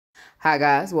Hi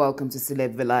guys, welcome to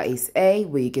Celeb Villa SA,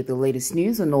 where you get the latest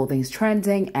news on all things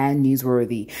trending and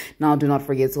newsworthy. Now do not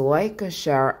forget to like,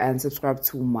 share and subscribe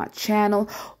to my channel.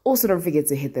 Also don't forget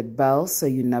to hit that bell so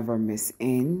you never miss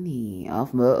any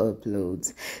of my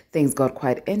uploads. Things got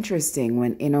quite interesting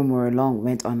when Inno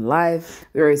went on live,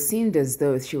 where it seemed as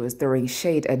though she was throwing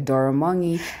shade at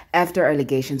Doromongi after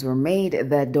allegations were made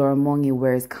that Doromongi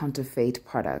wears counterfeit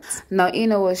products. Now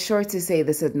Inno was sure to say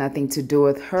this had nothing to do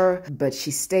with her, but she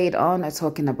stayed on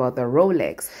talking about the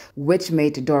Rolex, which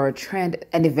made Dora trend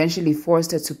and eventually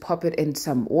forced her to pop it in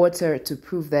some water to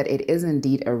prove that it is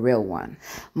indeed a real one.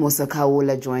 Musa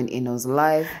joined Inno's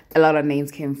live. A lot of names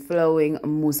came flowing.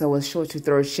 Musa was sure to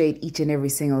throw shade each and every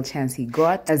single chance he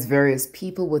got, as various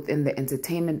people within the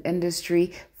entertainment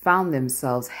industry found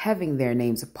themselves having their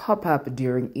names pop up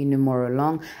during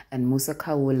Inno and Musa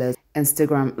Kawula's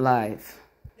Instagram live.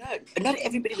 No, not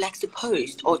everybody likes to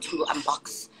post or to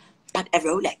unbox, but a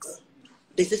Rolex.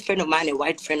 There's this friend of mine, a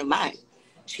white friend of mine.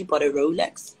 She bought a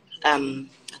Rolex, I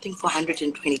think for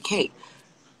 120K.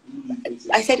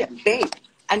 I said, babe,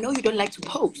 I know you don't like to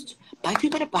post, but if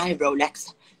you're going to buy a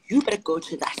Rolex, you better go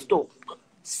to that store,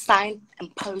 sign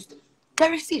and post the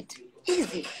receipt.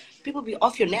 Easy. People be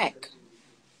off your neck.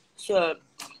 So,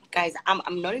 guys,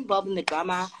 I'm not involved in the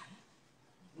drama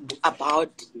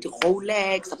about the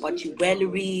Rolex, about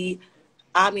jewelry.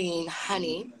 I mean,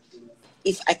 honey,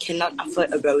 if I cannot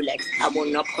afford a Rolex, I will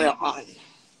not put it on.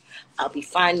 I'll be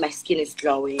fine. My skin is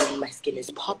glowing. My skin is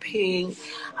popping.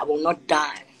 I will not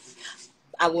die.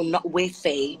 I will not wear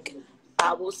fake.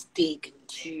 I will stick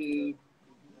to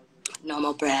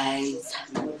normal brands.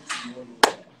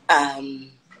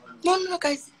 No,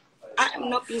 guys. I'm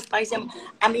not being spicy.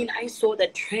 I saw the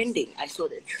trending. I saw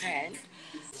the trend.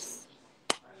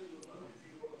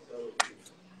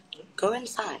 Go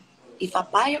inside. If I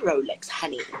buy a Rolex,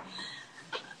 honey,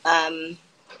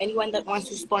 anyone that wants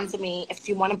to sponsor me, if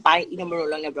you want to buy Inno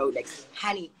a Rolex,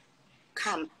 honey,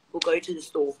 come, we'll go to the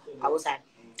store. I was at.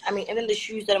 Even the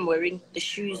shoes that I'm wearing, the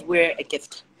shoes were a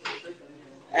gift.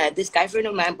 This guy friend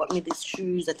of mine bought me these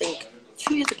shoes, I think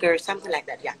 2 years ago or something like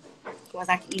that. Yeah, he was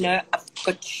like,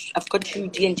 I've got 2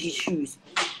 D&G shoes.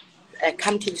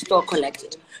 Come to the store, collect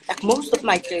it. Like most of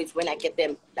my clothes, when I get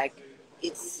them, like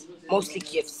it's mostly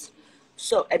gifts.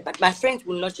 So, but my friends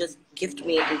will not just gift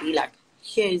me and be like,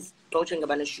 here's Dolce &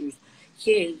 Gabbana shoes,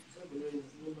 here's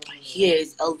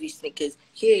LV sneakers,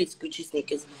 here's Gucci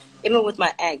sneakers. Even with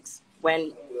my ex,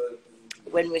 when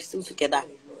we're still together,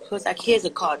 he was like, here's a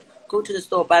card, go to the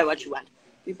store, buy what you want.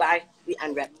 We buy, we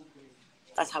unwrap.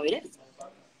 That's how it is.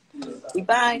 We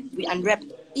buy, we unwrap,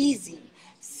 easy.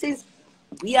 Since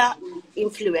we are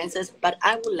influencers, but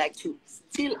I would like to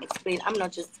still explain, I'm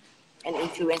not just an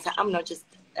influencer, I'm not just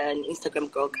an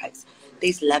Instagram girl, guys.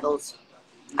 There's levels.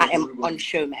 I am on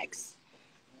Showmax.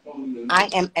 I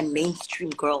am a mainstream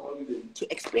girl.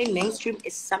 To explain mainstream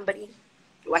is somebody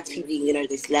watch TV,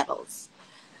 there's levels.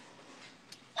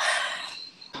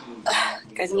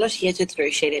 Guys, I'm not here to throw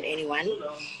shade at anyone.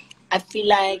 I feel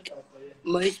like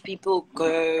most people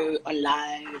go on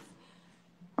live.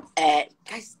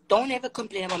 Guys, don't ever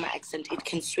complain about my accent. It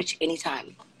can switch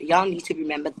anytime. Y'all need to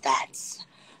remember that.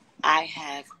 I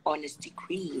have honors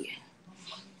degree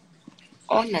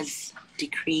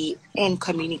in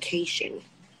communication.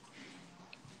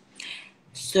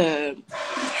 So,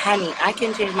 honey, I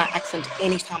can change my accent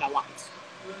anytime I want.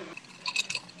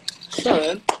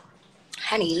 So,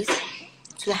 honeys,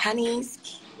 to the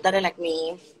honeys that are like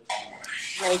me,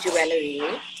 wear jewelry,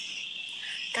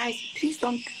 guys, please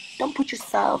don't put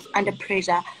yourself under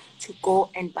pressure to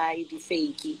go and buy the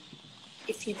fakey.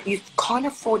 If you can't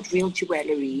afford real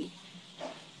jewelry.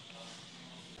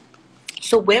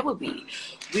 So where were we?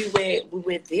 We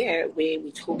were there where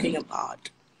we're talking about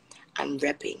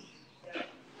unwrapping.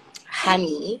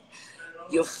 Honey,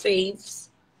 your faves,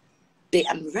 they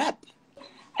unwrap.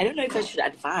 I don't know if I should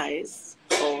advise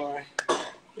or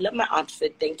you love my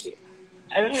outfit, thank you.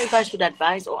 I don't know if I should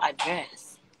advise or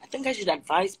address. I think I should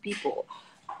advise people.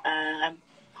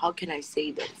 How can I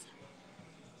say this?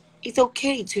 It's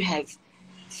okay to have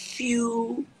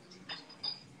few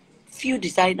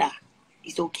designer.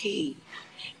 It's okay.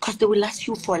 Because they will last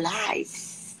you for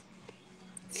life.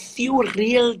 Few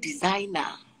real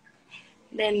designer.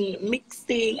 Then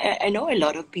mixing. I know a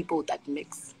lot of people that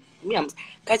mix.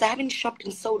 Guys, I haven't shopped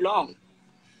in so long.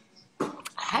 I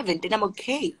haven't, and I'm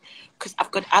okay. Because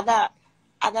I've got other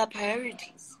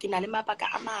priorities.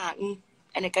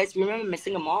 And guys, remember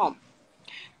missing a mom.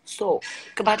 So,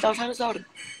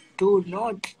 do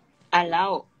not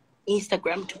allow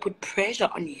Instagram to put pressure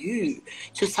on you.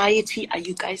 Society, are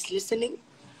you guys listening?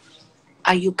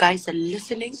 Are you guys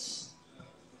listening?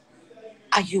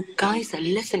 Are you guys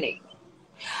listening?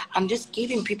 I'm just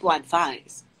giving people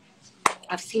advice.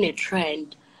 I've seen a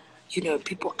trend,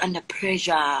 people under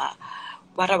pressure,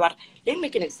 what. Let me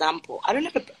make an example.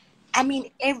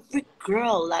 Every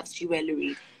girl loves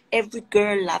jewelry. Every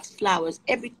girl loves flowers.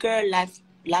 Every girl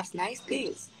loves nice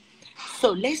things.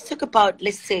 So let's talk about,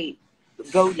 let's say,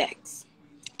 Rolex.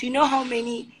 Do you know how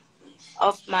many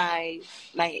of my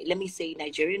let me say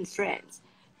Nigerian friends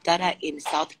that are in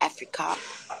South Africa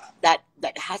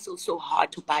that hustle so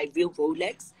hard to buy real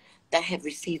Rolex, that have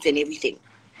receipts and everything?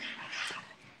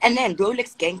 And then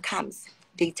Rolex gang comes,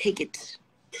 they take it.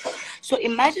 So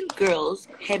imagine girls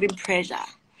having pressure.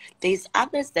 There's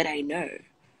others that I know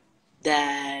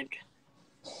that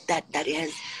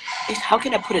is, how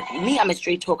can I put it? Me, I'm a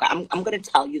straight talker. I'm gonna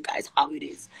tell you guys how it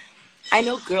is. I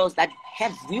know girls that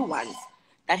have real ones,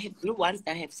 that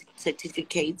have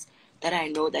certificates, that I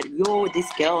know that,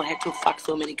 this girl had to fuck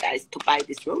so many guys to buy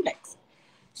this Rolex.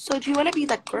 So do you want to be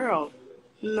that girl?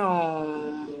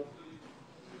 No.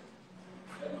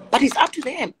 But it's up to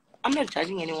them. I'm not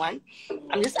judging anyone.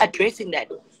 I'm just addressing that.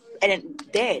 And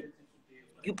then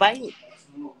you buying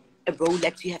a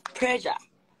Rolex, you have pressure.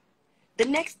 The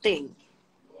next thing,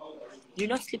 you're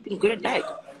not sleeping good at night.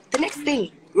 The next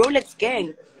thing, Rolex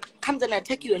gang comes and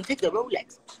attack you and take the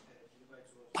Rolex.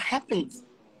 What happens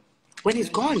when it's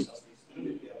gone?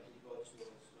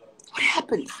 What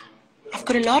happens? I've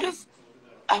got a lot of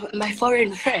my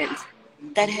foreign friends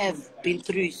that have been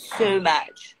through so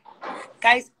much.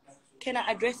 Guys, can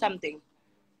I address something?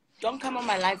 Don't come on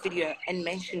my live video and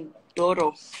mention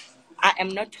Doro. I am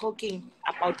not talking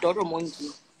about Doro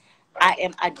Mongi. I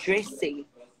am addressing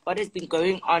what has been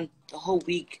going on the whole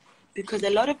week. Because a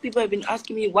lot of people have been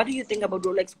asking me, what do you think about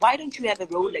Rolex? Why don't you have a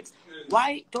Rolex?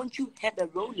 Why don't you have a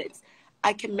Rolex?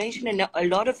 I can mention a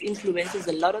lot of influencers,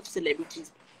 a lot of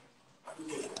celebrities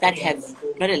that have,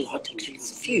 not a lot actually,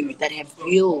 it's few, that have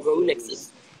real Rolexes.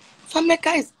 So I'm like,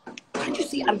 guys, can't you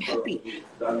see I'm happy?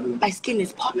 My skin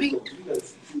is popping.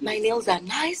 My nails are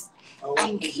nice.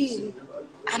 I'm clean.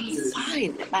 I'm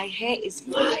fine. My hair is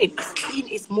fine. My skin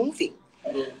is moving.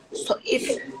 So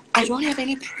if I don't have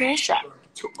any pressure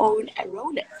to own a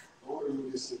Rolex,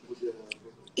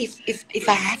 if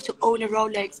I have to own a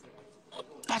Rolex, it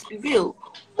must be real,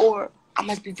 or I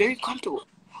must be very comfortable,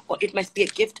 or it must be a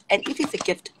gift. And if it's a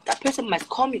gift, that person must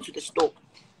call me to the store.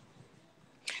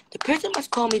 The person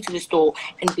must call me to the store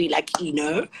and be like,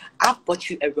 I've bought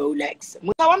you a Rolex.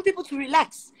 I want people to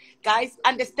relax. Guys,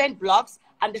 understand blogs,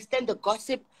 understand the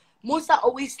gossip. Musa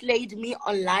always slayed me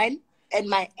online and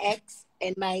my ex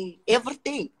and my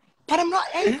everything. But I'm not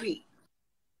angry.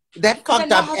 That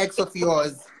fucked up ex of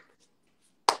yours.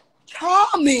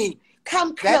 Charmy,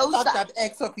 come closer. That fucked up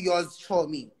ex of yours,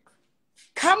 Charmy.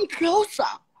 Come closer.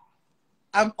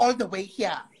 I'm all the way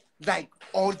here. Like,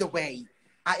 all the way.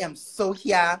 I am so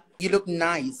here. You look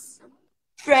nice.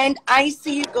 Friend, I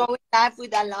see you going live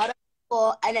with a lot of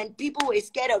people, and then people were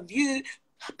scared of you.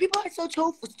 People are so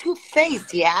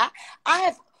two-faced, yeah?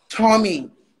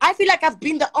 Tommy. I feel like I've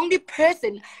been the only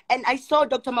person, and I saw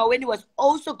Dr. Maweni was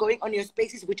also going on your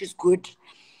spaces, which is good.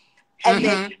 And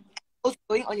then also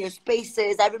going on your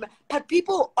spaces. I remember, but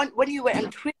people, when you were on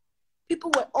Twitter,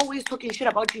 people were always talking shit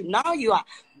about you. Now you are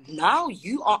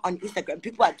on Instagram.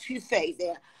 People are two-faced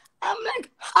there. I'm like,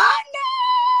 honey!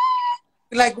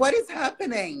 Like, what is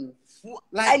happening?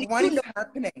 Like, what is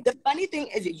happening? The funny thing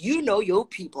is, you know your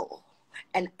people.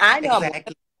 And I know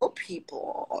exactly. Your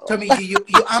people. Tommy, you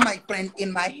are my friend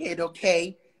in my head,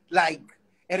 okay? Like,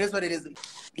 it is what it is.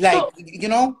 Like,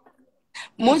 so,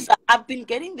 Musa, I've been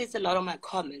getting this a lot on my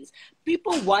comments.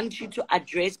 People want you to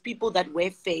address people that wear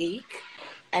fake.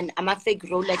 And I'm a fake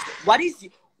Rolex. What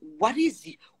is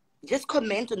just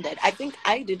comment on that. I think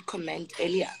I did comment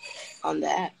earlier on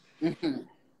that.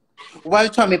 Well,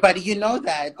 Tommy, but you know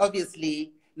that,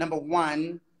 obviously, number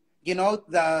one,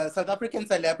 the South African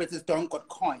celebrities don't got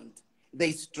coined.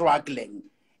 They're struggling.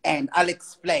 And I'll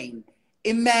explain.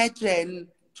 Imagine,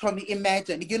 Tommy,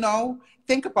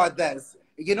 think about this.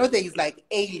 There's like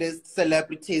A-list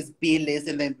celebrities, B-list,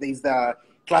 and then there's the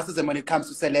classism when it comes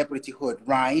to celebrityhood,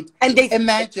 right? And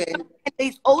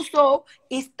there's also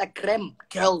Instagram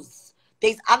girls.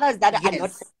 There's others that are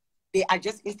not, they are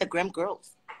just Instagram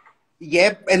girls.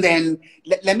 Yep, and then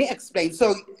let me explain.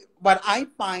 So what I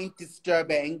find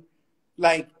disturbing,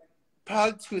 like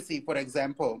Pearl Tusi, for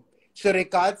example, she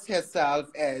regards herself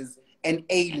as an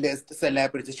A-list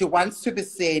celebrity. She wants to be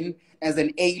seen as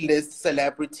an A-list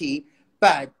celebrity,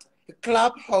 but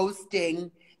club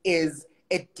hosting is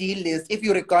a D-list. If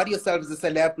you regard yourself as a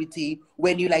celebrity,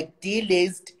 when you like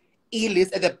D-list,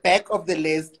 E-list at the back of the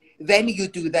list, then you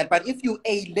do that. But if you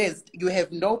A-list, you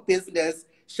have no business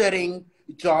sharing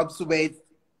jobs with,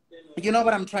 you know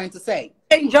what I'm trying to say?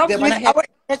 Jobs They with want to have. our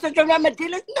Instagram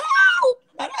dealers?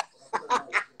 No.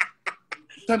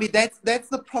 So I mean, that's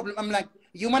the problem. I'm like,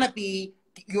 you want to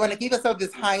give yourself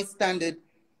this high standard,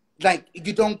 like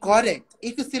you don't got it.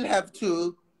 If you still have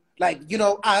to, like, you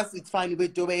know, us, it's fine, we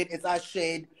do it, it's our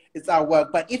shade, it's our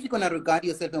work. But if you're gonna regard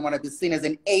yourself and want to be seen as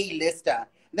an A-lister,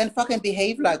 then fucking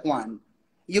behave like one.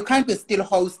 You can't be still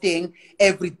hosting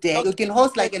every day. Okay. You can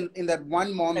host like in that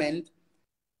one moment.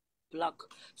 Block.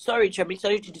 Sorry, Chubby,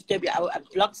 sorry to disturb you. I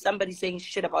blocked somebody saying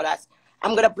shit about us.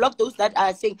 I'm gonna block those that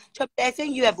are saying, Chubby, they're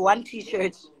saying you have one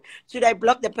t-shirt. Should I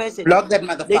block the person? Block that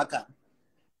motherfucker.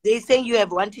 They saying you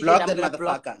have one t-shirt. Block I'm that gonna motherfucker.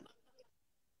 block.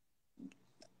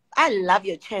 I love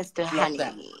your chest, honey.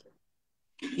 Them.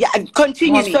 Yeah,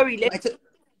 continue. Honey, Sorry. do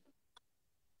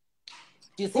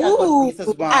you see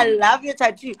I love your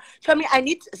tattoo. Tell me, I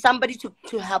need somebody to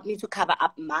help me to cover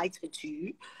up my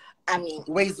tattoo. I mean,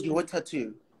 where's your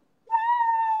tattoo?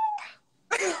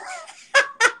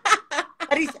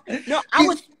 I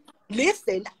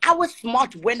was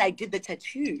smart when I did the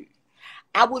tattoo.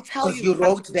 I will tell you. Because you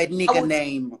wrote that nigga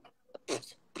name.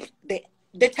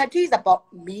 The tattoo is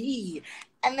about me.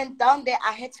 And then down there,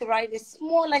 I had to write a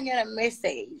small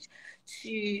message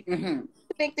to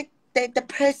make the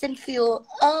person feel,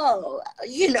 oh,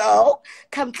 you know,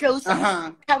 come closer.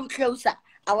 Come closer.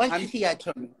 I'm here,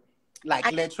 Tommy.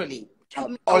 Like, literally.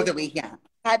 All the way here.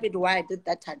 Happy why I did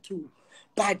that tattoo.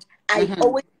 But I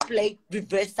always play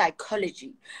reverse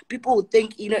psychology. People would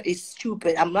think, you know, it's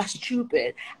stupid. I'm not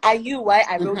stupid. I knew why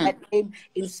I wrote that name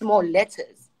in small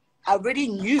letters. I already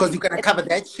knew. Because you're going to cover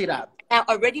that shit up. I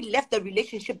already left the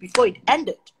relationship before it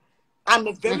ended. I'm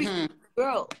a very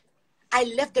girl. I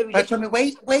left the relationship. But tell me,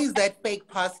 where is that fake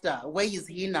pastor? Where is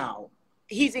he now?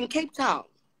 He's in Cape Town.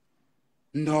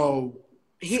 No.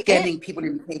 Scamming people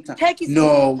in Cape Town.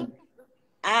 No.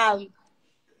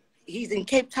 He's in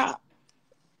Cape Town.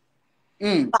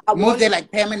 Move there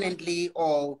like permanently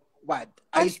or what?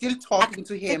 Are you still talking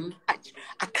to him? I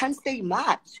can't say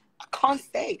much. I can't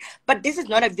say. But this is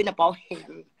not even about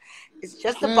him. It's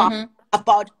just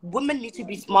about women need to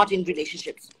be smart in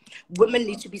relationships. Women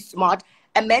need to be smart.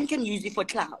 A man can use it for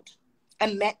clout.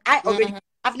 A man,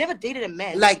 I've never dated a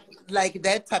man. Like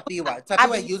that Tapiwa.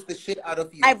 Tapiwa used the shit out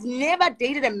of you. I've never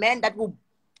dated a man that will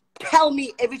tell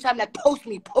me every time, like, post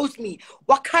me.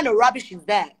 What kind of rubbish is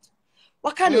that?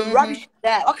 What kind of rubbish is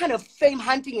that? What kind of fame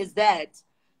hunting is that?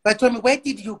 But tell me, where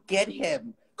did you get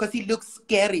him? Because he looks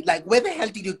scary. Like, where the hell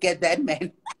did you get that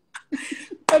man?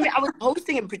 I mean, I was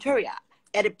hosting in Pretoria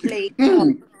at a place. I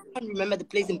can't remember the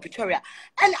place in Pretoria.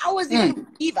 And I was in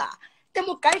Eva. Then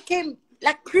a guy came,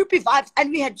 like, creepy vibes. And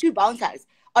we had 2 bouncers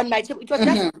on my table. It was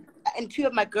just and 2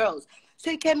 of my girls. So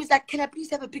he came, he's like, can I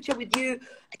please have a picture with you?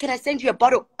 Can I send you a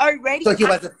bottle? Already. So he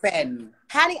was a fan.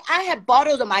 Honey, I had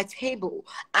bottles on my table.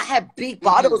 I had big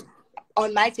bottles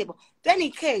on my table. Then he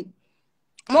came.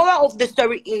 Moral of the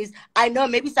story is, I know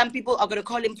maybe some people are going to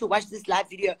call him to watch this live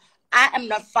video. I am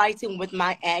not fighting with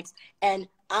my ex, and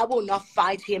I will not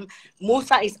fight him.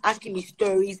 Musa is asking me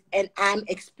stories, and I'm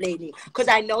explaining. Because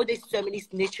I know there's so many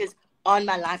snitches on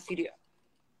my live video.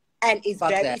 And it's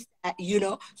very sad, you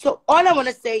know. So all I want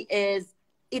to say is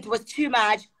it was too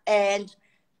much. And,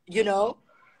 you know,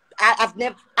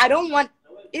 I don't want,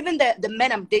 even the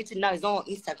man I'm dating now is not on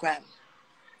Instagram.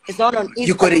 It's not on Instagram.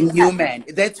 You got a new man.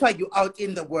 That's why you're out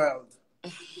in the world.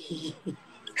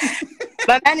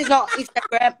 My man is not on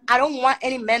Instagram. I don't want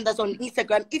any man that's on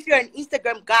Instagram. If you're an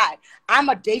Instagram guy,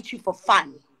 I'ma date you for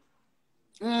fun.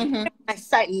 My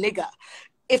side nigga.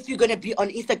 If you're gonna be on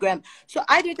Instagram. So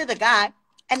I dated the guy,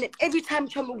 and then every time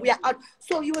we are out,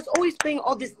 so he was always playing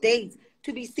all these dates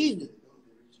to be seen.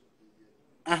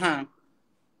 To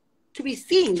be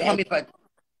seen. Tell me,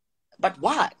 but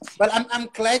what? But I'm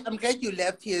glad you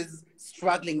left his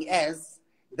struggling ass.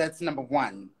 That's number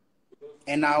one.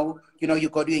 And now, you know, you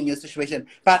got you in your situation.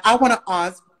 But I want to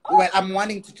ask, well, I'm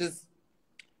wanting to just,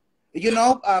 you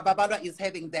know, Babala is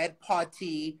having that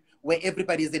party where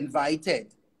everybody's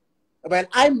invited. Well,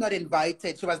 I'm not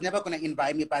invited. She was never going to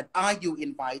invite me, but are you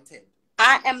invited?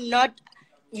 I am not.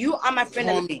 You are my friend.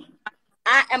 Mommy.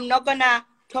 I am not going to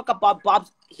talk about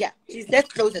Bob's. Yeah, please,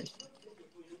 let's close it.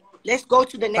 Let's go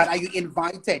to the next. But are you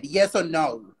invited? Yes or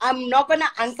no? I'm not going to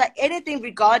answer anything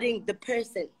regarding the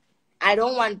person. I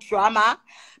don't want drama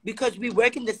because we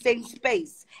work in the same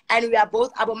space and we are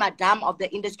both Abu Madam of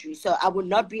the industry. So I will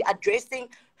not be addressing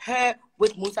her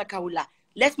with Musa Kaula.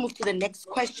 Let's move to the next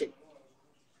question.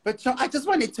 But so I just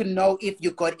wanted to know if you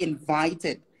got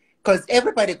invited, because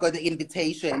everybody got the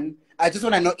invitation. I just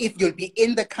want to know if you'll be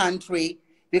in the country,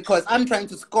 because I'm trying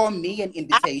to score me an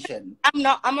invitation. I'm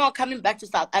not coming back to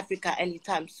South Africa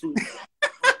anytime soon.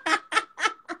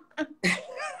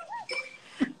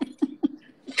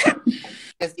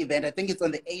 event. I think it's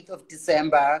on the 8th of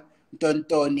December. Don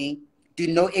Tony, do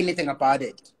you know anything about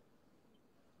it?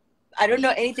 I don't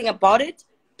know anything about it.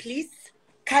 Please,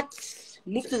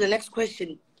 move to the next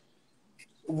question.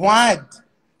 What?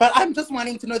 But I'm just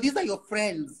wanting to know, these are your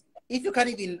friends. If you can't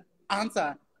even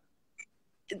answer.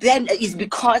 Then it's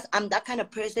because I'm that kind of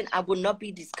person. I will not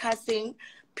be discussing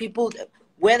people,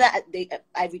 whether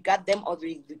I regard them or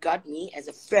they regard me as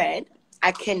a friend.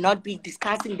 I cannot be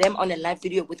discussing them on a live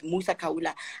video with Musa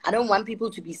Kaula. I don't want people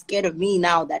to be scared of me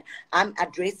now that I'm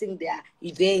addressing their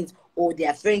events or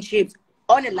their friendships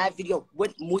on a live video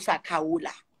with Musa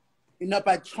Kaula. You know,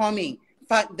 but Chomi,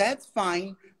 that's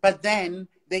fine. But then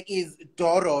there is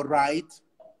Doro, right?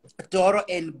 Doro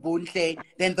and Buntle.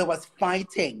 Then there was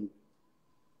fighting.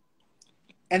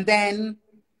 And then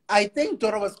I think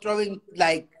Doro was throwing,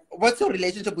 like, what's your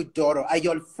relationship with Doro? Are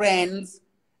you all friends?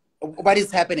 What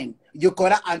is happening? You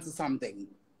gotta answer something.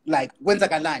 Like, when's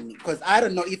Galani? Because I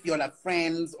don't know if you're like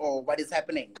friends or what is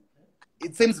happening.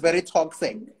 It seems very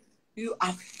toxic. You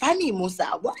are funny, Musa.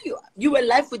 Why you were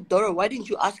live with Doro? Why didn't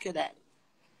you ask her that?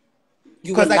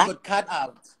 Because I got cut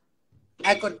out.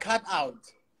 I got cut out.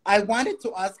 I wanted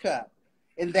to ask her.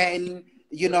 And then,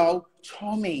 you know,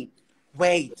 Chomi,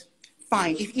 wait,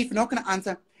 fine. If you're not going to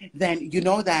answer, then you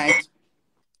know that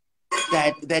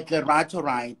Lerato,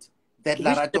 right? That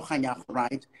Lerato Khanyak,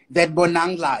 right? That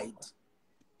Bonang lied.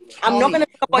 I'm not going to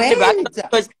talk about Lerato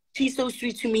because she's so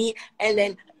sweet to me. And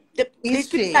then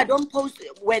I don't post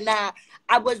when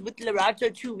I was with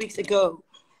Lerato 2 weeks ago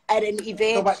at an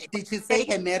event. So what, did she say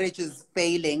her marriage is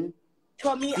failing?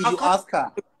 Tommy, did you ask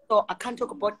her? So I can't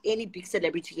talk about any big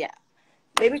celebrity here.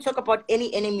 Maybe talk about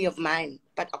any enemy of mine,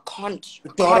 but I can't.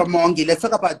 Doro Mongi. Let's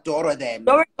talk about Doro then.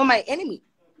 Doro is not my enemy.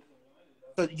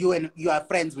 So you are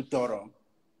friends with Doro?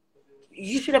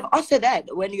 You should have asked her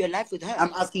that when you were live with her.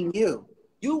 I'm asking you.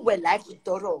 You were live with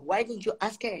Doro. Why didn't you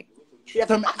ask her?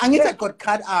 So Anita got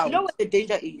cut out. You know what the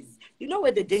danger is. You know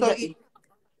where the danger is.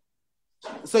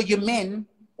 So you mean,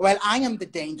 well, I am the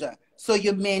danger. So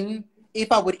you mean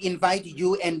if I would invite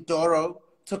you and Doro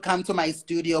to come to my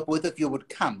studio, both of you would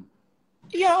come?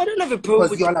 Yeah, I don't have a problem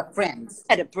because you're not friends.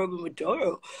 I had a problem with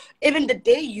Doro. Even the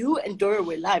day you and Doro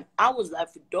were live, I was live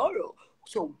with Doro.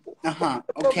 So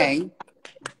okay.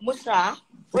 Musa,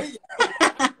 what is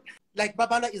like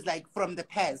Babala is like from the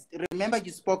past. Remember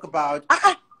you spoke about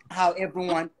how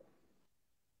everyone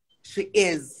she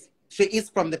is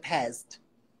from the past.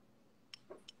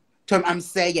 So I'm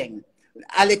saying,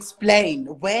 I'll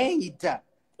explain. Wait.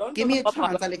 Give me a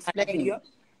chance, I'll explain.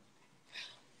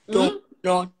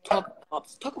 Don't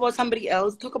talk about somebody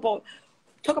else. Talk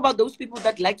about those people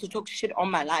that like to talk shit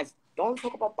on my life. Don't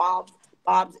talk about Bobs.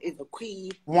 Bobs is a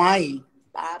queen. Why?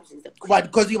 Bobs is a queen. What?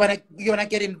 Because you wanna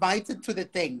get invited to the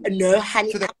thing? No,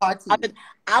 honey. To the party.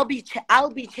 I'll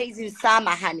be chasing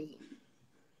Sama, honey.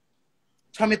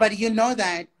 Tell me, but you know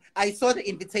that I saw the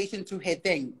invitation to her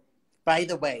thing. By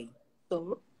the way,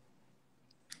 so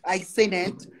I seen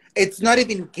it. It's not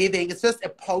even giving. It's just a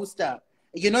poster.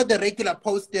 You know the regular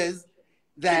posters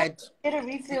that get a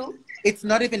refill. It's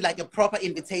not even like a proper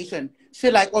invitation.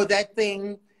 She like, oh, that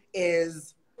thing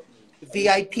is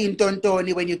VIP in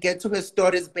Tontoni when you get to her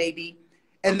stories, baby.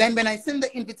 And then when I sent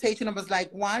the invitation, I was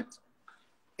like, what?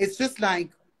 It's just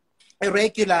like a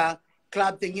regular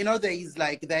club thing. You know, there is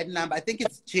like that number. I think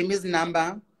it's Jimmy's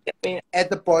number at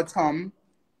the bottom.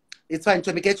 It's fine.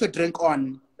 So get your drink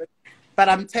on. But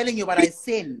I'm telling you what I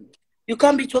seen. You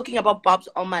can't be talking about Bobs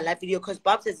on my live video because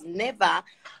Bobs has never,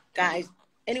 guys,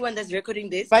 anyone that's recording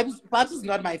this. Bobs is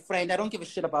not my friend. I don't give a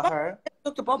shit about her.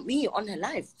 Talked about me on her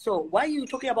live. So why are you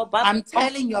talking about Bobs? I'm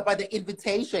telling you about the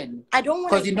invitation. I don't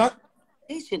want because you're not.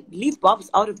 Leave Bobs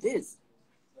out of this.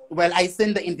 Well, I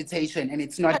sent the invitation and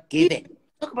it's not giving.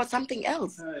 Talk about something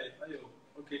else.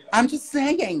 Okay. I'm just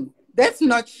saying that's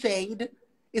not shade.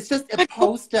 It's just a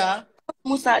poster.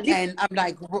 Musa, and I'm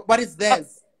like, what is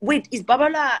this? Wait, is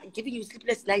Babala giving you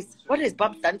sleepless nights? What has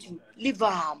Bobs done to you? Leave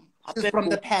her. She's from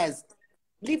the past.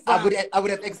 Leave I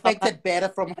would have expected better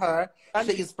from her.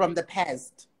 She is from the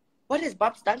past. What has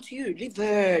Bobs done to you? Leave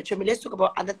her. Chumi, let's talk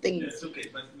about other things. Yes, okay.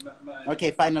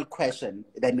 Okay, final question.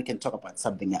 Then we can talk about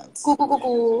something else.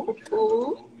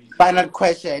 Final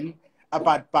question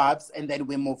about Bobs, and then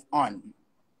we move on.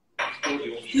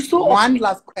 One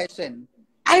last question.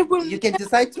 You can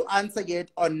decide to answer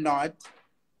it or not,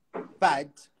 but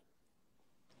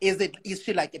is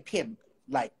she like a pimp?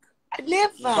 Like,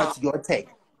 never. What's your take?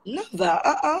 Never.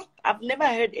 I've never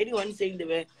heard anyone saying they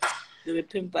were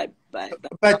pimped by.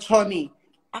 But Tommy,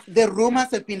 the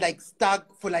rumors have been like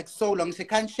stuck for like so long. She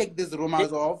can't shake these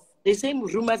rumors off. The same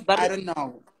rumors, but I don't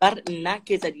know. but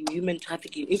naked at human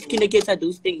trafficking. If can get at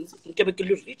those things,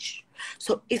 rich.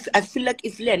 So if I feel like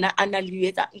if Lena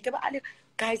analyze,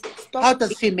 guys, How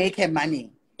does she make her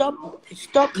money?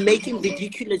 stop making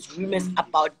ridiculous rumors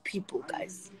about people,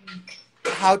 guys.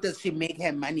 How does she make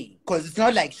her money? Because it's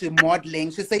not like she's modeling.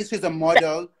 She says she's a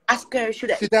model. Ask her, should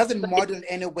I? She doesn't model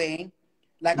anyway.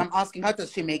 Like, I'm asking, how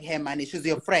does she make her money? She's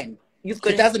your friend. You've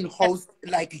got She doesn't host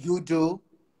like you do.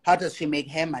 How does she make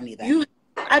her money then?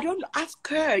 I don't ask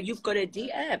her. You've got a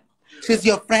DM. She's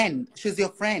your friend. She's your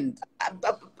friend.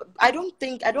 I don't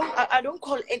think I don't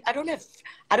call it. I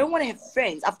don't want to have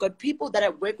friends. I've got people that I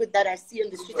work with that I see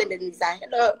on the street and then they say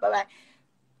hello, bye bye.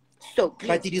 So please.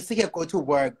 But did you see her go to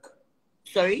work?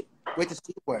 Sorry? Where does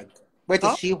she work? Where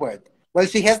does she work? Well,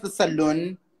 she has the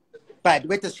salon, but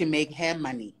where does she make her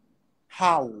money?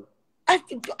 How?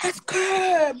 Ask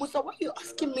her, Musa. Why are you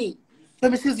asking me?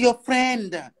 But she's your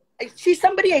friend. She's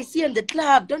somebody I see in the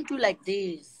club. Don't do like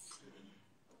this.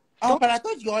 Oh, but I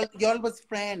thought y'all was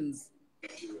friends.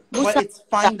 Musa, well, it's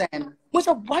fine then.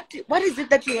 Musa, what is it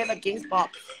that you have against Bob?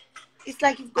 It's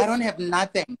like you've got... I don't have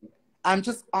nothing. I'm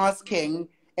just asking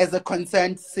as a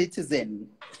concerned citizen.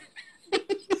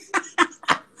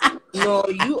 No,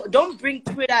 you don't bring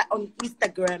Twitter on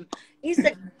Instagram.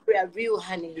 Instagram, we are real,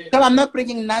 honey. No, I'm not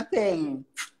bringing nothing.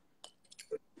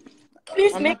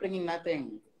 Please I'm make not bringing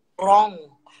nothing. wrong.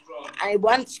 I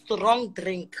want strong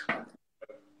drink.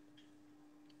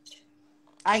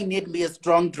 I need me a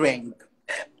strong drink.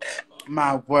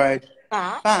 My word.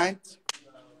 But,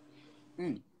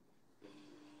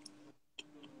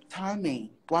 tell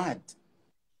me, what?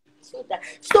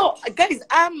 So, guys,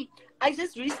 I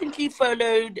just recently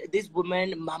followed this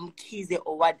woman, Mam Kize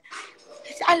or what.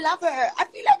 I love her. I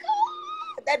feel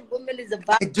like that woman is a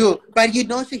vibe. I do. But you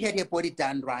know she had her body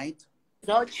done, right?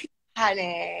 No,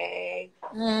 honey.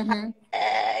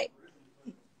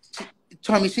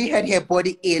 Tommy, she had her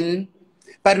body in.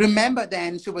 But remember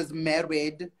then she was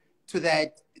married to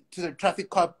the traffic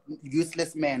cop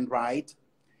useless man, right?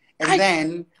 And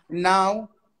then now...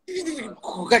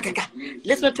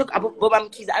 Let's not talk about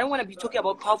Bobam Keys. I don't want to be talking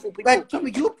about powerful people. But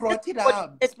Tommy, you brought it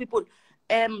up. Let's people.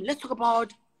 Let's talk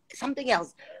about something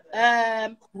else.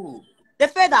 The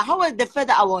feather. How was the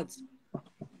feather awards?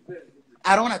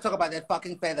 I don't want to talk about that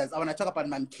fucking feathers. I want to talk about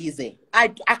Mam Kize. I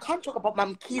can't talk about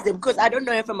Mam Kize because I don't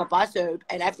know her from a bastard,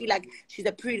 and I feel like she's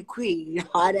a pretty queen.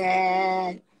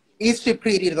 Is she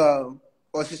pretty though,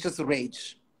 or she's just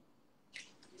rich?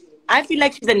 I feel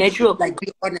like she's a natural. Like, be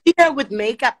honest. See her with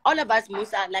makeup. All of us,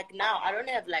 Musa, like now, I don't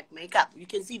have like makeup. You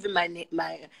can see even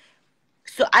my.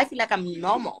 So I feel like I'm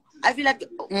normal. I feel like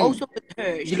also with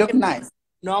her, you look nice.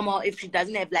 Normal if she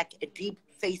doesn't have like a deep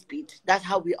face beat. That's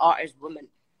how we are as women.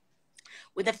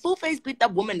 With a full face beat,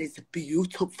 that woman is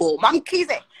beautiful. Mam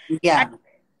Kize. Yeah.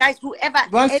 Guys, whoever.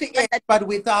 Well, she is, but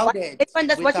without it. Everyone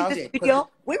that's watching this video,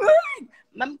 wait.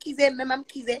 Mam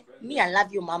Kize, me, I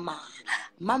love you, mama.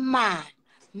 Mama.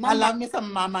 I love me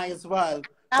some mama as well.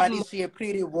 But is she a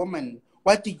pretty woman?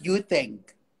 What do you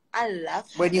think? I love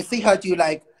her. When you see her, do you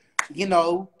like, you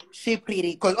know, she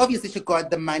pretty? Because obviously she got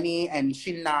the money and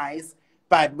she nice.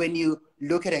 But when you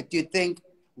look at it, do you think,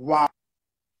 wow?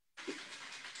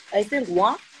 I think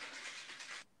what?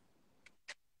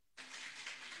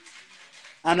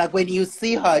 And like when you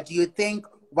see her, do you think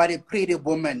what a pretty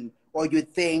woman? Or you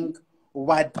think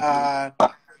what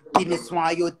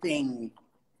Tiniswayo thing?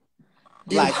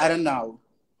 Like, I don't know.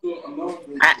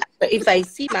 If I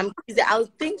see Mam Kize, I'll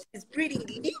think she's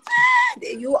pretty.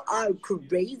 You are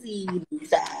crazy,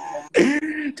 Musa.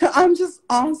 I'm just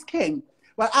asking.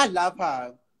 Well, I love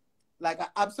her. Like, I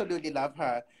absolutely love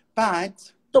her.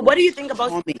 But... So what do you think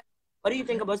about... What do you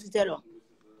think about Sitelo?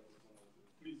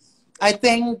 I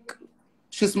think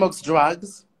she smokes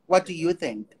drugs. What do you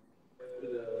think?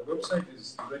 The website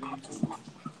is ready to...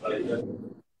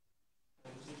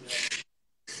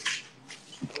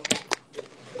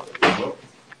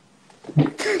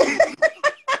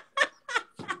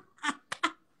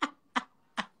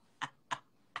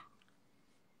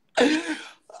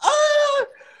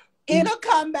 Inno,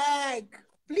 come back,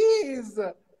 please.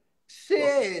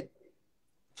 Shit,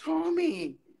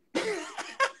 Tommy.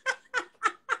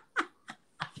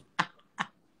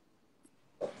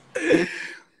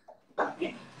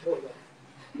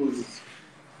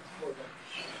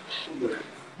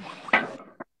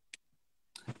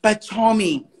 But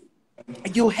Tommy,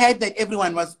 you heard that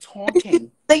everyone was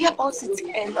talking. They have also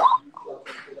Sitelo.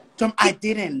 Tom, I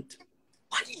didn't.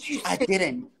 What did you say? I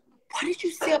didn't. What did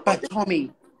you say about But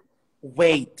Tommy,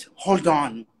 wait, hold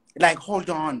on. Like, hold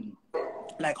on.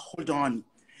 Like, hold on.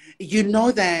 You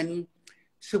know then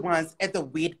she was at the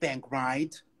weed bank,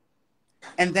 right?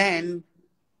 And then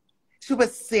she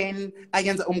was saying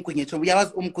against umkunye. We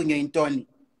was umkunye in Tony.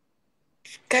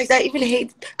 Guys, I even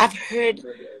hate. I've heard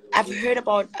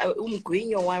about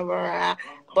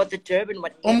about the Durban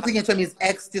whatever. Umkunye is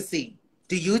ecstasy.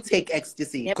 Do you take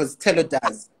ecstasy? Yep. Because Telo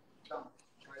does.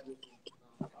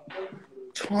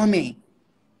 Tommy.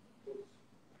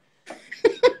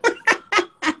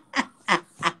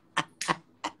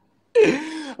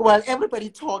 Well, everybody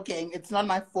talking. It's not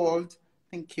my fault.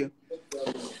 Thank you.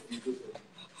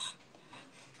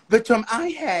 But I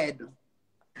had.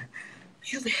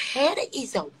 You've had it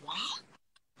is a what?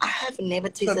 I have never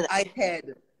tasted that. I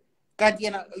had. God,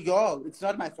 yo, it's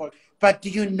not my fault. But do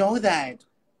you know that?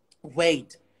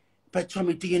 Wait. But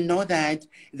Tommy, do you know that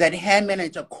hair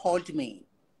manager called me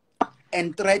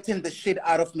and threatened the shit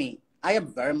out of me? I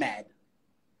am very mad.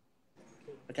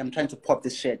 Okay, I'm trying to pop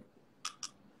this shit.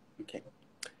 Okay.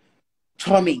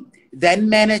 Tommy, that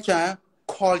manager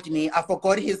called me. I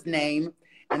forgot his name.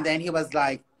 And then he was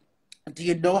like, do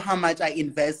you know how much I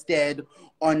invested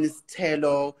on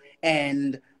Stelo?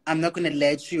 And I'm not going to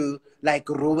let you, like,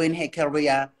 ruin her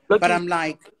career. But I'm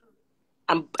like...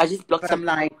 I just blocked some.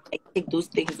 I take those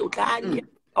things.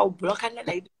 Oh, block and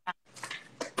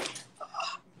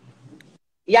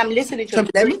yeah, I'm listening to so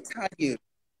let me tell you.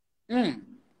 And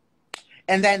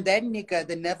then that nigga,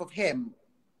 the nerve of him.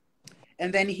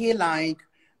 And then he like,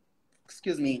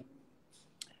 excuse me,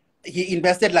 he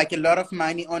invested like a lot of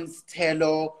money on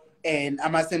Stelo. And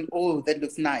I'm asking, oh, that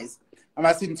looks nice. I'm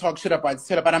asking talk shit about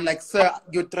Stelo. But I'm like, sir,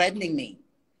 you're threatening me.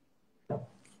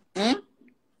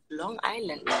 Long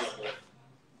Island.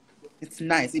 It's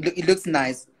nice. It looks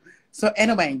nice. So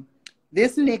anyway,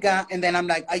 this nigga, and then I'm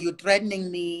like, are you threatening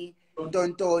me?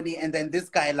 Don't Tony. And then this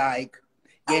guy like,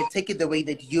 yeah, take it the way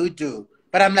that you do.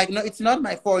 But I'm like, no, it's not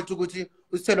my fault. Like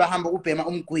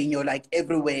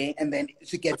everywhere. And then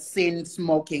she gets seen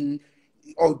smoking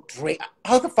or drink.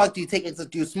 How the fuck do you take it?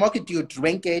 Do you smoke it? Do you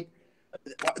drink it?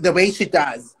 The way she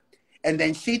does. And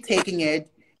then she taking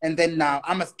it. And then now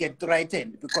I must get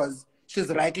threatened because she's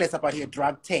reckless about her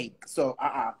drug take. So,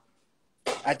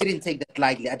 I didn't take that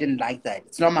lightly. I didn't like that.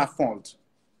 It's not my fault.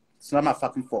 It's not my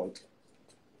fucking fault.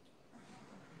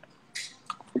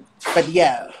 But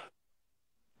yeah.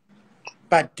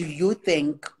 But do you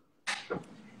think,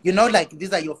 like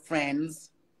these are your friends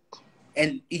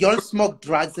and you all smoke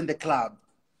drugs in the club?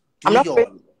 I'm not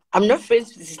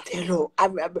friends with Stelo.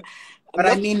 But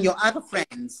I mean your other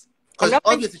friends. Because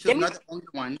obviously she's not the only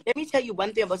one. Let me tell you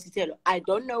one thing about Stelo. I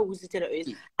don't know who Stelo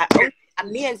is.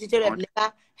 Me and Stelo have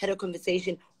never had a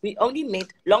conversation. We only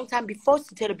met long time before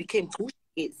Stelo became who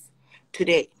she is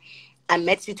today. I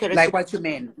met Stelo. Like what you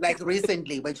mean? Like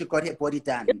recently when she got her body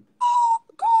done.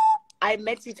 I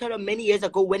met Stelo many years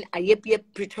ago when Ayepie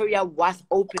Pretoria was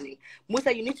opening.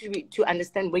 Musa, you need to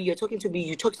understand when you're talking to me,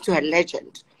 you're talking to a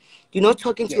legend. You're not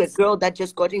talking to a girl that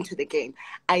just got into the game.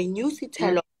 I knew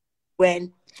Stelo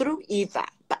when through Eva,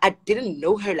 but I didn't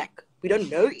know her. Like, we don't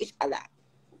know each other.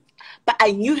 But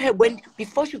I knew her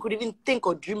before she could even think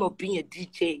or dream of being a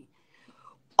DJ.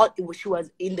 Or she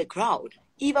was in the crowd.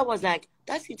 Eva was like,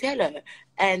 that's Stelo.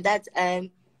 And that's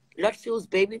Lord Feels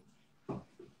Baby.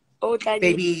 Oh,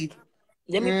 baby.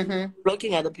 Let me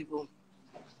blocking other people.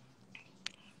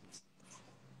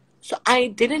 So I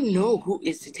didn't know who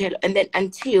is Stelo. And then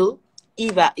until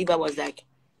Eva was like,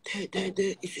 there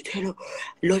is Stelo.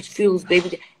 Lord Feels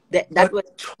Baby. That was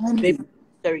baby.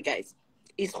 Sorry guys.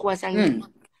 It's Huasang.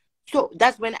 So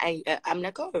that's when I'm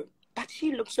like, oh, but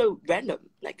she looks so random.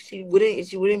 Like she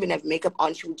wouldn't even have makeup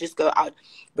on. She would just go out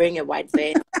wearing a white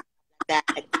vest. That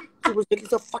she was looking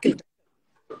so fucking.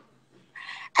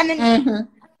 And then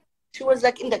she was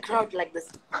like in the crowd like this.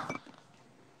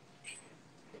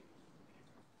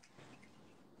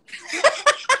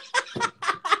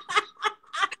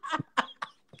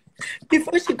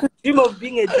 Before she could dream of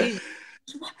being a DJ.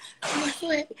 She was so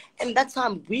happy. And that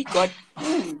time we got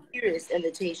serious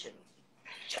invitation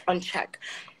on check.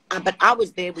 But I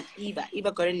was there with Eva.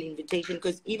 Eva got an invitation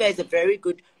because Eva has a very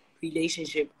good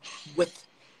relationship with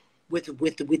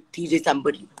DJ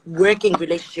Somebody. Working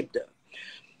relationship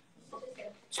though.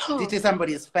 So, DJ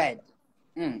Somebody is fed.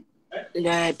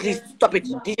 Nah, please stop it.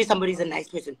 DJ Somebody is a nice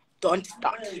person. Don't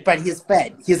start. But he's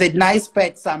fed. He's a nice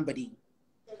fed somebody.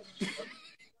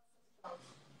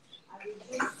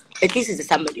 At least he's a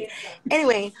somebody.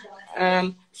 Anyway,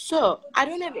 so I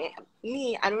don't have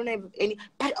any.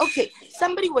 But okay,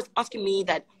 somebody was asking me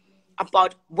that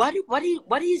about what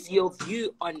is your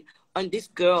view on this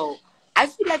girl? I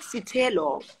feel like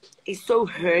Stelo is so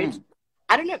hurt.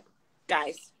 I don't know,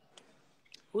 guys.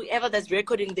 Whoever that's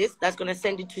recording this, that's gonna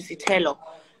send it to Stelo.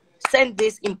 Send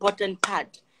this important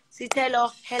part.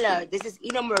 Sitelo, hello, this is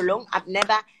Inno. I've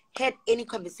never had any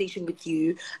conversation with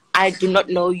you. I do not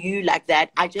know you like that.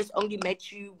 I just only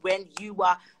met you when you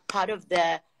were part of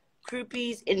the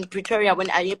groupies in Pretoria when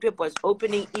Ayepia was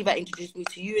opening. Eva introduced me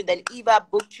to you, and then Eva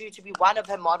booked you to be one of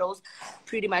her models,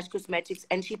 Pretty Much Cosmetics,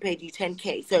 and she paid you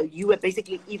 10K. So you were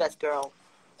basically Eva's girl.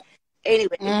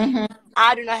 Anyway,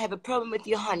 I do not have a problem with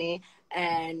you, honey.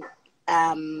 And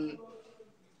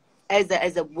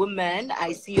as a woman,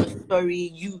 I see your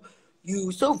story.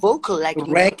 You so vocal, like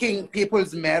Wrecking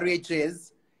people's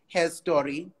marriages, her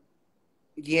story.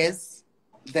 Yes,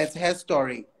 that's her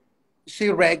story. She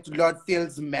wrecked Lord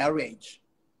Phil's marriage.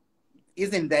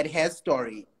 Isn't that her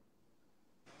story?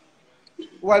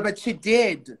 Well, but she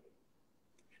did.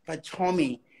 But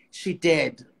Tommy, she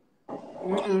did.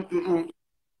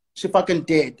 She fucking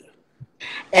did.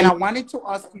 And I wanted to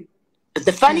ask you.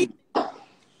 the funny.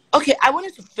 Okay, I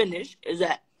wanted to finish is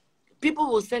that people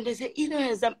will send and say,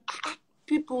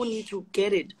 people need to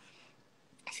get it.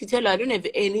 She tell her, I don't have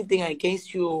anything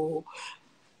against you.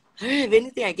 I don't have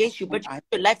anything against you, but you have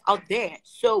your life out there.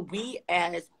 So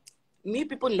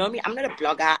people know me. I'm not a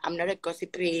blogger. I'm not a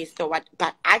gossip priest or what,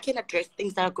 but I can address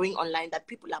things that are going online that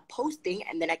people are posting,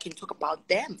 and then I can talk about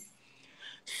them.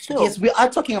 So yes, we are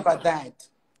talking about that.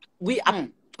 We are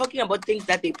talking about things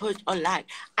that they post online.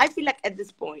 I feel like at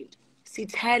this point,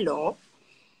 Sitelo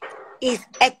is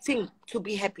acting to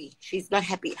be happy. She's not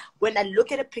happy. When I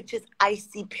look at the pictures, I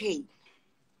see pain.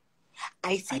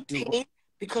 I see pain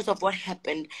because of what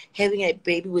happened, having a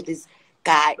baby with this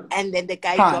guy, and then the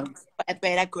guy dropped a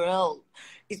better girl.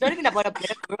 It's not even about a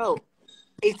better girl.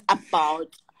 It's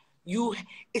about you.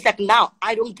 It's like now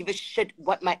I don't give a shit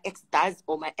what my ex does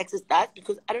or my exes does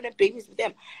because I don't have babies with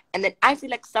them. And then I feel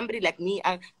like somebody like me,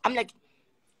 I'm like,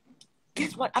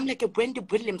 guess what? I'm like a Wendy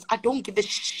Williams. I don't give a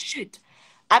shit.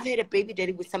 I've had a baby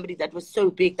daddy with somebody that was so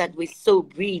big, that was so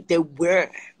rich. They were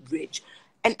rich.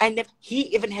 And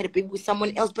he even had a baby with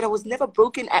someone else, but I was never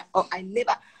broken. I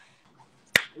never.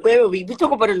 Where are we? We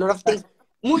talk about a lot of things.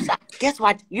 Musa, guess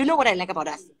what? You know what I like about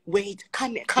us? Wait,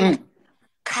 come here,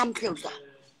 come closer.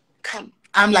 Come.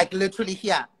 I'm like literally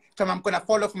here. So I'm going to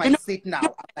fall off my seat now.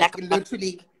 I'm like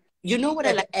literally. You know what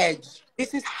I like? Edge.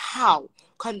 This is how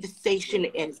conversation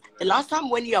is. The last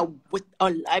time when you're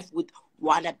on live with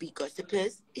wannabe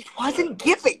gossipers, it wasn't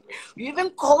giving. You even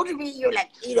called me. You're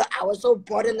like, I was so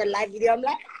bored in the live video. I'm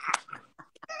like,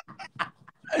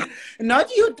 not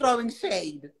you throwing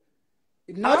shade.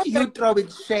 Not you throwing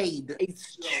shade.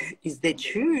 It's the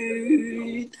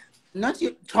truth. Not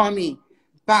you, Tommy.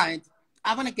 But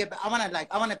I want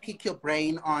to pick your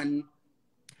brain on,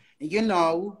 you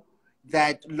know,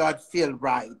 that Lord Phil,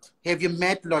 right? Have you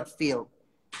met Lord Phil?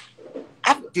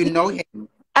 Do you know him?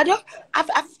 I don't.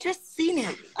 I've just seen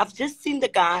him. I've just seen the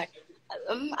guy.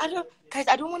 Guys,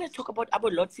 I don't want to talk about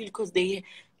Lord Phil because please,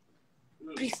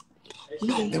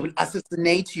 no. They will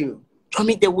assassinate you.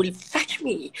 Tommy, they will fetch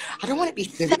me. I don't want to be.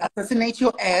 They will assassinate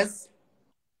your ass.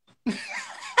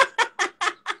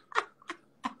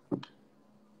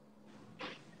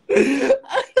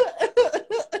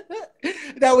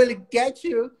 That will get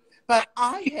you. But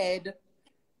I had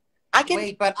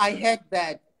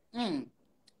that.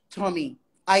 Tommy,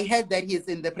 I heard that he's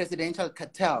in the presidential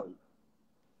cartel.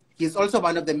 He's also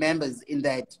one of the members in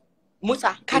that.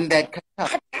 Musa, in that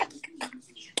cartel.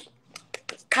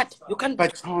 Cut. You can't.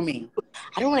 But Tommy,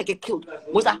 I don't want to get killed.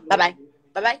 Musa, bye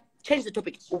bye. Change the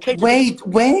topic. Wait.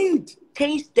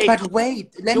 Change the topic.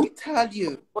 Wait. Let me tell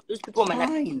you. Those people might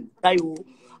die. I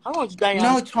don't want to die.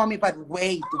 No, Tommy, but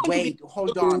wait.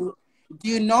 Hold on. Do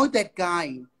you know that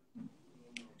guy?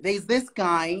 There's this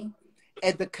guy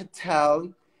at the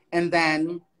cartel, and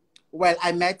then, well,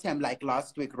 I met him like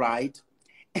last week, right?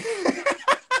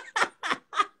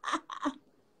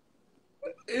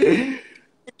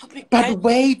 But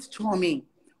wait, Tommy,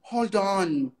 hold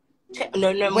on.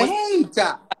 No, wait.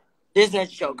 This is not a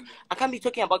joke. I can't be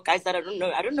talking about guys that I don't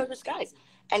know. I don't know those guys.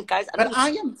 And guys, I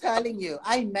am telling you,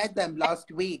 I met them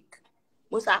last week.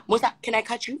 Musa, can I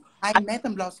cut you? I met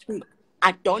them last week.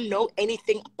 I don't know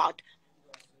anything about.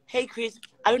 Hey, Chris,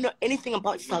 I don't know anything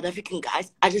about South African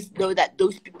guys. I just know that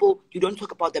those people, you don't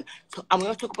talk about them. So I'm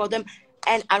going to talk about them,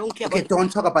 and I don't care about. Okay,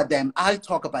 don't talk about them. I'll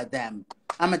talk about them.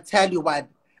 I'm going to tell you what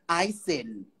I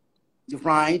seen,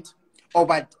 right? Or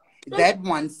what that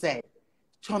one said.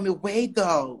 Tell me, wait,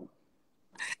 though.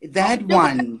 That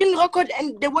one. Record,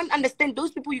 and they won't understand.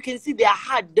 Those people, you can see their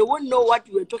heart. They won't know what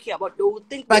you were talking about. They will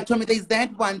think. But Tommy, there's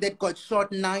that one that got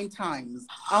shot 9 times.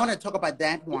 I want to talk about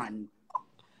that one.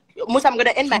 Musa, I'm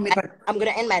gonna end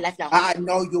my life now.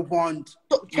 No, you won't.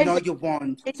 So, you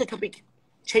won't. Change the topic.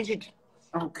 Change it.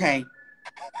 Okay.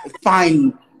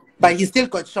 Fine. But he still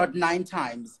got shot 9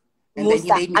 times. And then he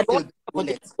Musa, made me I feel don't the talk about those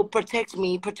bullets. people. Protect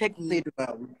me, protect me. Said,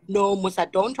 well, No, Musa,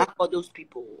 don't talk about those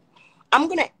people. I'm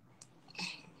gonna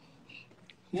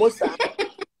Musa.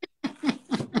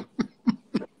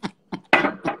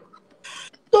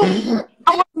 So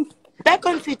I want back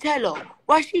on Fitelo.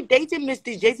 Was she dating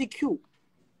Mr. JCQ?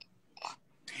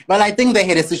 well, I think they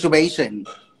had a situation.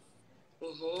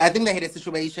 Mm-hmm. I think they had a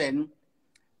situation,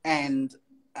 and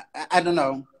I don't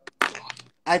know.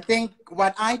 I think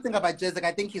what I think about Jessica,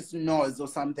 I think he snores or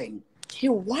something. He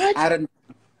what? I don't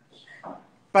know.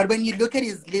 But when you look at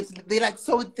his lips, they're like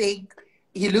so thick.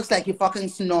 He looks like he fucking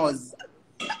snores.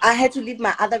 I had to leave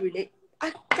my other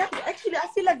actually, I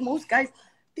feel like most guys,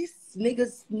 these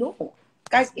niggas snore.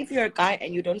 Guys, if you're a guy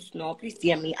and you don't snore, please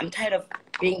DM me. I'm tired of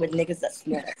being with niggas that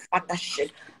snore. Fuck that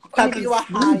shit. I can't If even you are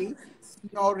sleep. high,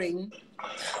 snoring.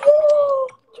 Oh,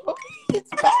 it's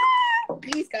bad.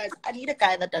 Please, guys, I need a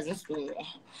guy that doesn't snore.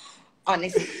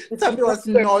 Honestly, Some people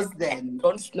snores then.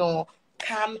 don't snore.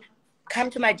 Come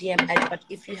to my DM. But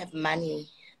if you have money,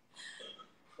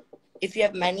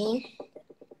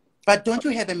 But don't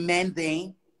you have a man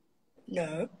there?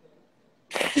 no.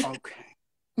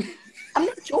 Okay. I'm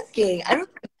not joking. I don't,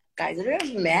 guys. I don't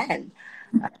have a man.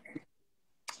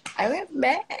 I don't have a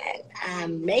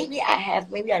man. Maybe I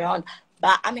have, maybe I don't.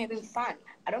 But I'm having fun.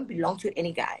 I don't belong to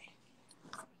any guy.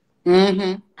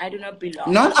 Mm-hmm. I do not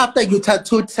belong. Not after you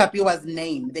tattooed Tapiwa's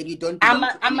name, then you don't belong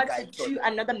to I'm any a guy. tattoo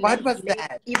another man. What was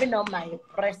that? Even on my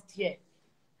breast here.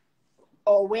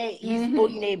 Or where his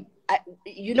own name.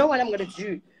 You know what I'm gonna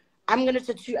do? I'm gonna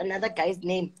tattoo another guy's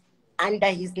name under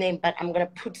his name, but I'm gonna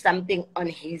put something on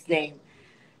his name.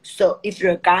 So if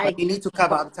you're a guy, But you need to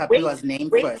cover up Tapiwa's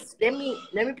name first. Let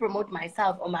me promote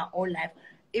myself on my own life.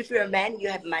 If you're a man, you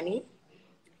have money,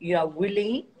 you are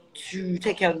willing to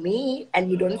take care of me,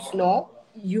 and you don't snore.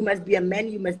 You must be a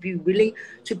man. You must be willing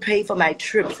to pay for my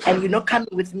trips, and you're not coming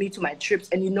with me to my trips,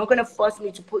 and you're not gonna force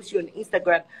me to post you on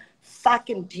Instagram.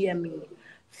 Fucking DM me.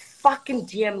 Fucking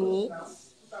DM me.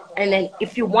 And then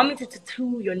if you want me to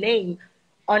tattoo your name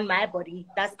on my body,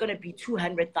 that's gonna be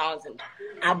 200,000.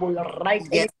 I will write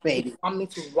Yes, anything baby. you want me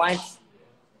to write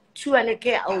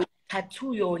 200K. I will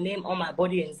tattoo your name on my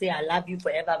body and say I love you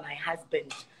forever, my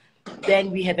husband.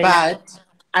 Then we have an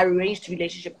arranged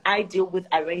relationship. I deal with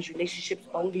arranged relationships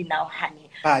only now, honey.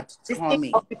 But This thing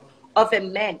Tommy, of a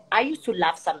man, I used to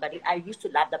love somebody. I used to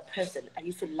love the person. I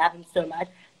used to love him so much.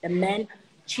 The man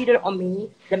cheated on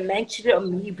me. The man cheated on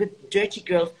me with dirty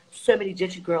girls. So many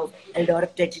dirty girls. A lot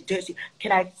of dirty.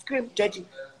 Can I scream dirty?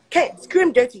 Okay,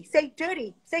 scream dirty. Say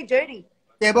dirty. Say dirty.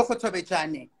 Tebo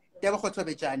Khotobejane. Tebo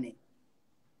Khotobejane.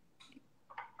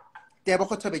 Tebo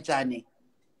Khotobejane.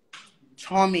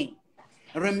 Tommy,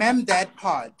 remember that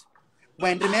part.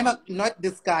 Remember, not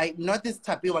this guy, not this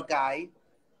Tapiwa guy,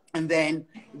 and then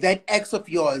that ex of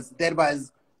yours that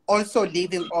was also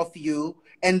living off you,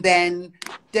 and then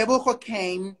Tebogo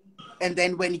came, and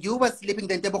then when you were sleeping,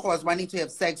 then Tebogo was wanting to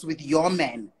have sex with your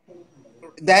man.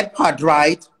 That part,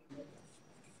 right?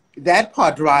 That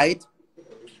part, right?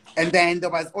 And then there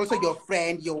was also your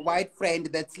friend, your white friend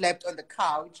that slept on the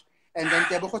couch, and then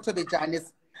Tebogo Tobejane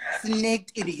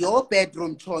sneaked in your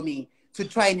bedroom, Tommy, to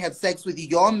try and have sex with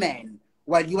your man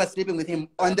while you were sleeping with him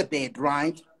on the bed,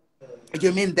 right?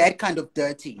 You mean that kind of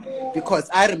dirty? Because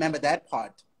I remember that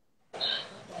part.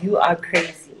 You are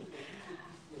crazy.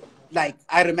 Like,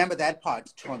 I remember that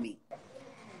part, Tommy.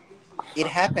 It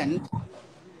happened.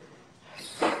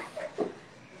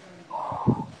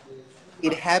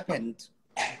 It happened.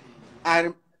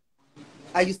 Are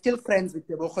you still friends with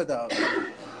Tebogo though?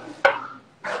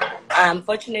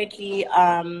 Unfortunately,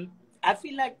 I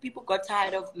feel like people got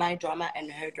tired of my drama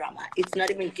and her drama. It's not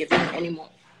even giving anymore.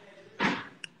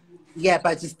 Yeah,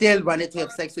 but you still wanted to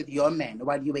have sex with your man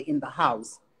while you were in the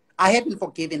house. I haven't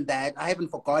forgiven that. I haven't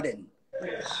forgotten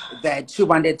that she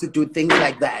wanted to do things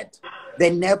like that. The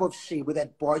nerve of she with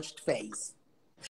that borched face.